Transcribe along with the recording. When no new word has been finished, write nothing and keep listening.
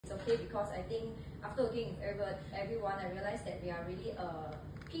okay, because I think after working with everyone, I realized that we are really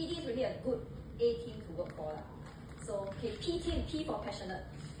PED is really a good A team to work for. So okay, P team, P for passionate,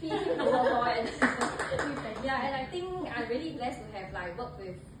 P team to work for, and yeah, and I think I'm really blessed to have like worked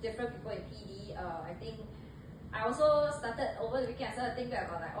with different people in PED. I think I also started over the weekend. I started thinking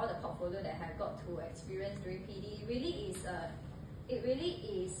about like all the portfolio that I got to experience during PED. It really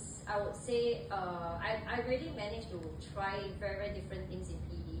is. I would say I really managed to try very different things in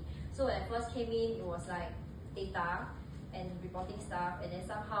PED. So when I first came in, it was like data and reporting stuff, and then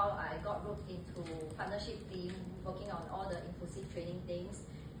somehow I got roped into partnership team, working on all the inclusive training things,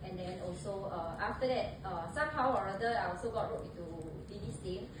 and then also after that, somehow or other, I also got roped into BD's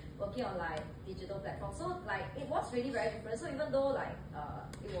team, working on like digital platforms. So like it was really very different. So even though like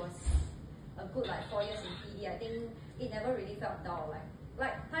it was a good like 4 years in PD, I think it never really felt dull.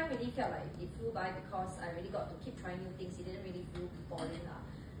 Like time really felt like it flew by because I really got to keep trying new things. It didn't really feel boring.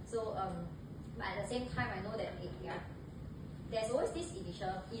 So but at the same time, I know that there's always this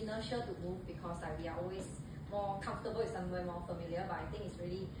inertia to move because like we are always more comfortable with somewhere more familiar. But I think it's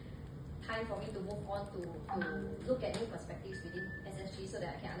really time for me to move on to look at new perspectives within SSG so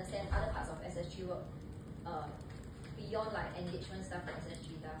that I can understand other parts of SSG work beyond like engagement stuff that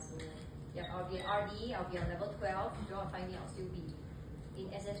SSG does. So yeah, I'll be an RD, I'll be on level 12. If you want to find me, I'll still be in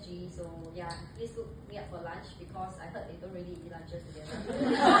SSG. So yeah, please look me up for lunch because I heard they don't really eat lunches together.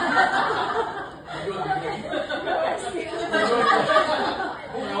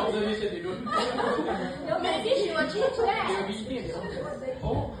 Your canteen she will change that.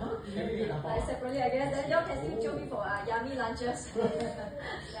 Like separately, I guess. Then y'all can still join me for yummy lunches.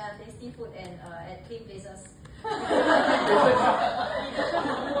 Yeah, tasty food and at clean places.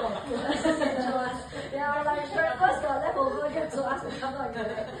 Yeah, like breakfast got leftover, get to us to come out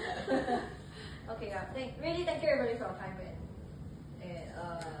again. Okay, yeah. Really thank you everybody for your time and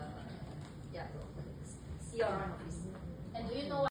yeah, see you around office. And do you know